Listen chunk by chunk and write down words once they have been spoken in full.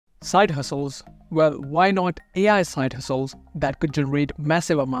Side hustles? Well, why not AI side hustles that could generate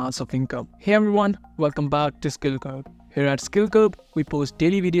massive amounts of income? Hey everyone, welcome back to Skill Curve. Here at Skill Curve, we post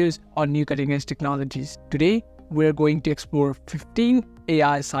daily videos on new cutting-edge technologies. Today, we're going to explore 15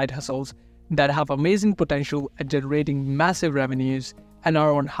 AI side hustles that have amazing potential at generating massive revenues and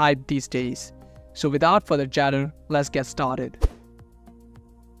are on hype these days. So without further chatter, let's get started.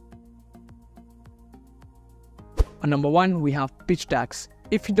 On number 1, we have pitch decks.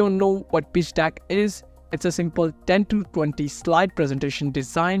 If you don't know what pitch deck is, it's a simple 10 to 20 slide presentation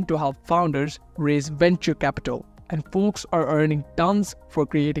designed to help founders raise venture capital. And folks are earning tons for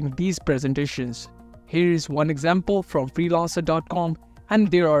creating these presentations. Here is one example from Freelancers.com, and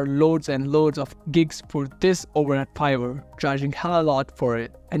there are loads and loads of gigs for this over at Fiverr, charging hella lot for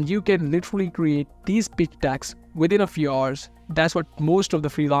it. And you can literally create these pitch decks within a few hours. That's what most of the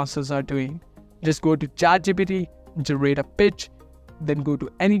freelancers are doing. Just go to ChatGPT, generate a pitch, then go to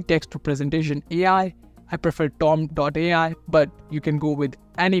any text to presentation AI. I prefer Tom.ai, but you can go with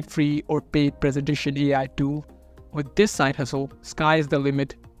any free or paid presentation AI tool. With this side hustle, sky is the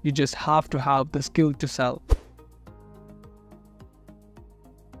limit. You just have to have the skill to sell.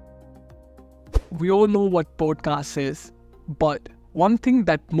 We all know what podcast is, but one thing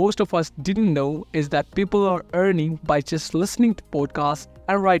that most of us didn't know is that people are earning by just listening to podcasts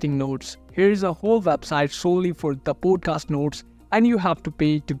and writing notes. Here is a whole website solely for the podcast notes, and you have to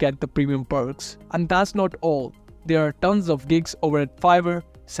pay to get the premium perks. And that's not all. There are tons of gigs over at Fiverr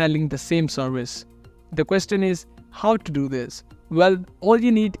selling the same service. The question is, how to do this? Well, all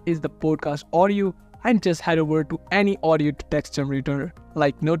you need is the podcast audio and just head over to any audio to text generator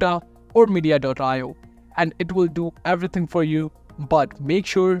like Nota or Media.io, and it will do everything for you. But make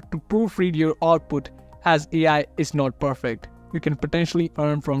sure to proofread your output, as AI is not perfect. You can potentially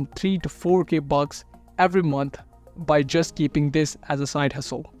earn from 3 to 4k bucks every month by just keeping this as a side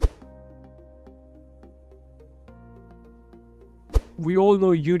hustle. We all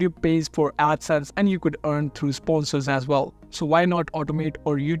know YouTube pays for AdSense and you could earn through sponsors as well. So why not automate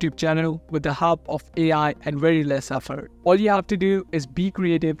our YouTube channel with the help of AI and very less effort? All you have to do is be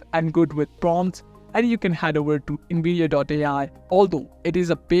creative and good with prompts, and you can head over to Nvidia.ai. Although it is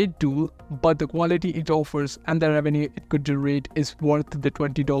a paid tool, but the quality it offers and the revenue it could generate is worth the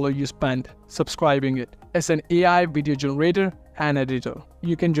 $20 you spend subscribing it. It's an AI video generator and editor.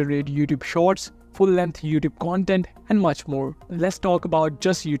 You can generate YouTube shorts, full-length YouTube content, and much more. Let's talk about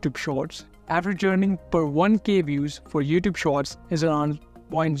just YouTube shorts. Average earning per 1k views for YouTube shorts is around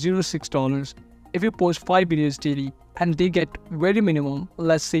 $0.06 if you post 5 videos daily, and they get very minimum,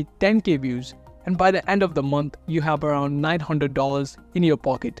 let's say 10k views. And by the end of the month, you have around $900 in your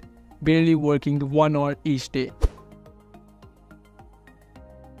pocket, barely working 1 hour each day.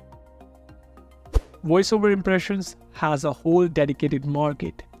 Voiceover impressions has a whole dedicated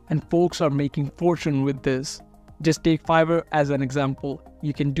market, and folks are making fortune with this. Just take Fiverr as an example.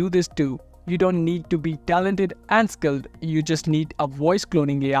 You can do this too. You don't need to be talented and skilled, you just need a voice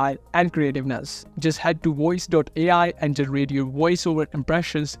cloning AI and creativeness. Just head to voice.ai and generate your voiceover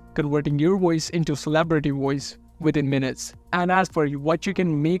impressions, converting your voice into celebrity voice within minutes. And as for what you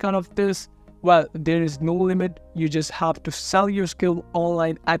can make out of this, well, there is no limit. You just have to sell your skill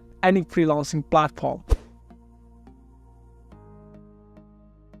online at any freelancing platform.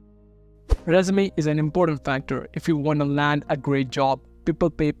 Resume is an important factor if you want to land a great job.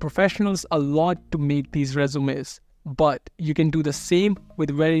 People pay professionals a lot to make these resumes, but you can do the same with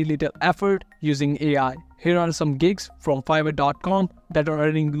very little effort using AI. Here are some gigs from Fiverr.com that are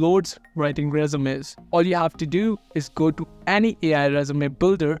earning loads writing resumes. All you have to do is go to any AI resume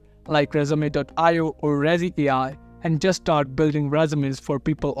builder like resume.io or Rezi.ai and just start building resumes for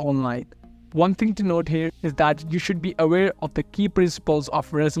people online. One thing to note here is that you should be aware of the key principles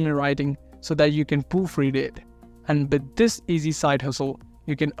of resume writing so that you can proofread it. And with this easy side hustle,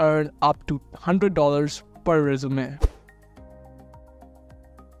 you can earn up to $100 per resume.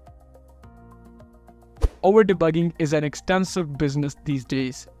 Over-debugging is an extensive business these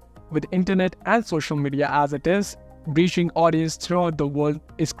days. With internet and social media as it is, reaching audience throughout the world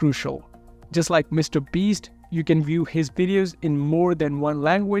is crucial. Just like Mr. Beast, you can view his videos in more than one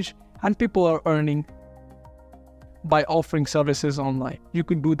language, and people are earning by offering services online. You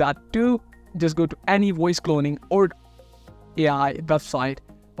could do that too. Just go to any voice cloning or AI website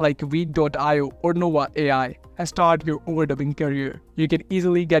like Weed.io or Nova AI and start your overdubbing career. You can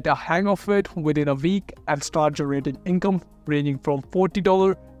easily get a hang of it within a week and start generating income ranging from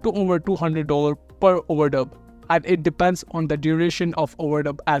 $40 to over $200 per overdub. And it depends on the duration of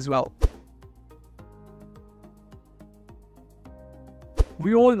overdub as well.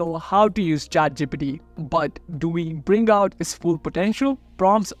 We all know how to use ChatGPT, but do we bring out its full potential?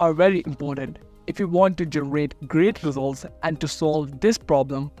 Prompts are very important. If you want to generate great results, and to solve this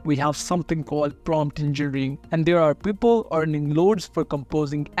problem, we have something called prompt engineering, and there are people earning loads for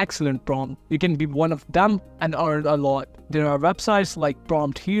composing excellent prompts. You can be one of them and earn a lot. There are websites like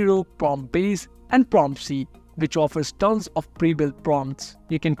Prompt Hero, Prompt Base, and Prompt C, which offers tons of pre-built prompts.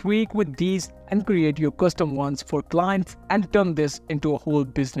 You can tweak with these and create your custom ones for clients and turn this into a whole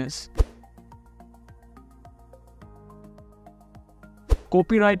business.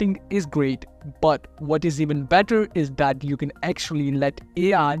 Copywriting is great, but what is even better is that you can actually let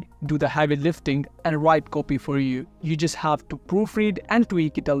AI do the heavy lifting and write copy for you. You just have to proofread and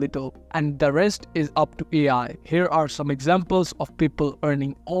tweak it a little, and the rest is up to AI. Here are some examples of people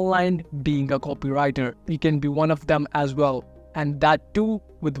earning online being a copywriter. You can be one of them as well, and that too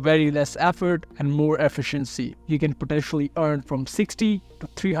with very less effort and more efficiency. You can potentially earn from $60 to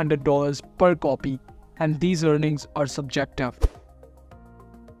 $300 per copy, and these earnings are subjective.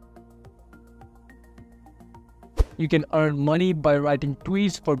 You can earn money by writing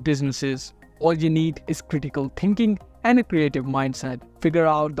tweets for businesses. All you need is critical thinking and a creative mindset. Figure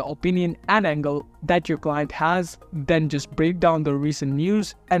out the opinion and angle that your client has, then just break down the recent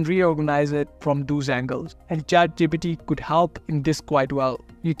news and reorganize it from those angles. And ChatGPT could help in this quite well.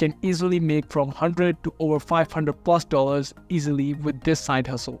 You can easily make from $100 to over $500+ easily with this side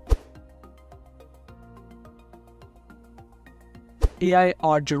hustle. AI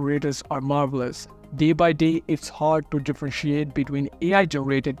art generators are marvelous. Day by day, it's hard to differentiate between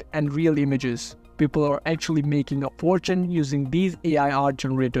AI-generated and real images. People are actually making a fortune using these AI art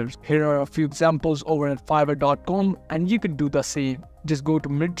generators. Here are a few examples over at Fiverr.com, and you can do the same. Just go to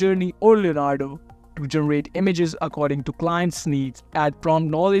Midjourney or Leonardo to generate images according to clients' needs. Add prompt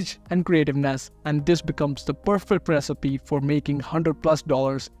knowledge and creativeness, and this becomes the perfect recipe for making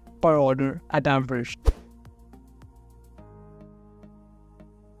 $100+ per order at average.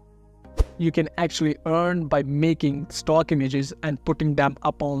 You can actually earn by making stock images and putting them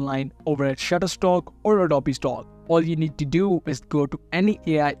up online over at Shutterstock or Adobe Stock. All you need to do is go to any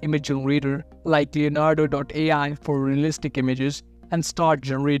AI image generator like Leonardo.ai for realistic images and start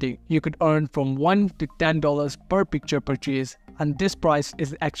generating. You could earn from $1 to $10 per picture purchase, and this price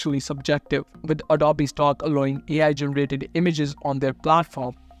is actually subjective. With Adobe Stock allowing AI generated images on their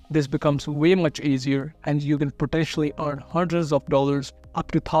platform, this becomes way much easier, and you can potentially earn hundreds of dollars up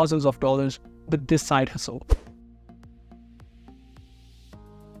to thousands of dollars with this side hustle.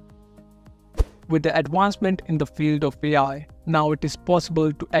 With the advancement in the field of AI, now it is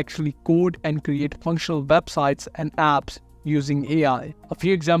possible to actually code and create functional websites and apps using AI. A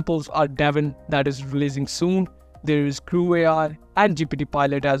few examples are Devin, that is releasing soon. There is Crew AI and GPT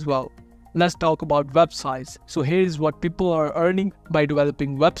Pilot as well. Let's talk about websites. So here is what people are earning by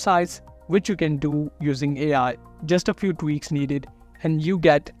developing websites, which you can do using AI. Just a few tweaks needed, and you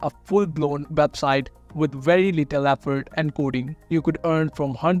get a full-blown website with very little effort and coding. You could earn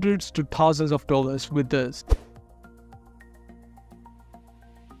from hundreds to thousands of dollars with this.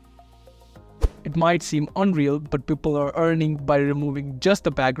 It might seem unreal, but people are earning by removing just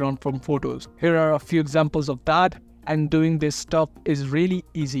the background from photos. Here are a few examples of that, and doing this stuff is really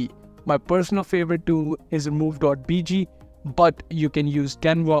easy. My personal favorite tool is remove.bg, but you can use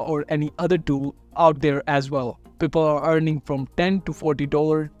Canva or any other tool out there as well. People are earning from $10 to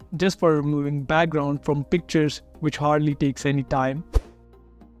 $40 just for removing background from pictures, which hardly takes any time.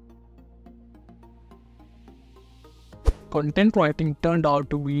 Content writing turned out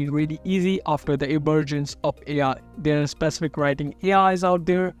to be really easy after the emergence of AI. There are specific writing AIs out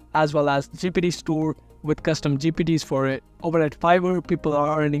there, as well as GPT Store with custom GPTs for it. Over at Fiverr, people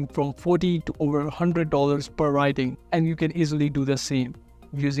are earning from $40 to over $100 per writing, and you can easily do the same.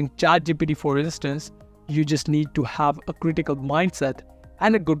 Using ChatGPT, for instance, you just need to have a critical mindset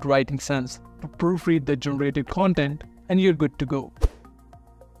and a good writing sense to proofread the generated content, and you're good to go.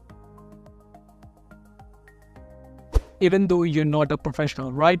 Even though you're not a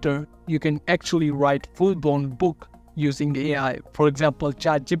professional writer, you can actually write full-blown book using AI. For example,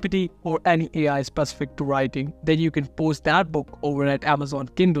 ChatGPT or any AI specific to writing. Then you can post that book over at Amazon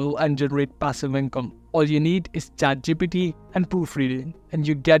Kindle and generate passive income. All you need is ChatGPT and proofreading, and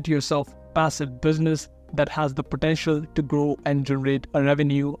you get yourself passive business that has the potential to grow and generate a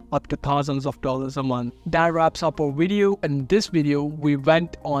revenue up to thousands of dollars a month. That wraps up our video. In this video, we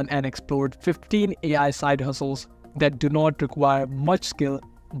went on and explored 15 AI side hustles that do not require much skill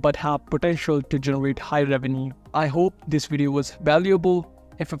but have potential to generate high revenue. I hope this video was valuable.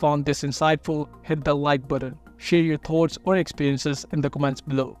 If you found this insightful, hit the like button, Share your thoughts or experiences in the comments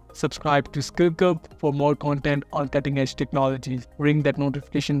below. Subscribe to Skill Cup for more content on cutting-edge technologies. Ring that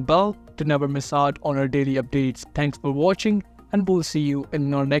notification bell to never miss out on our daily updates. Thanks for watching, and we'll see you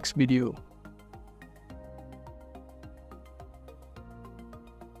in our next video.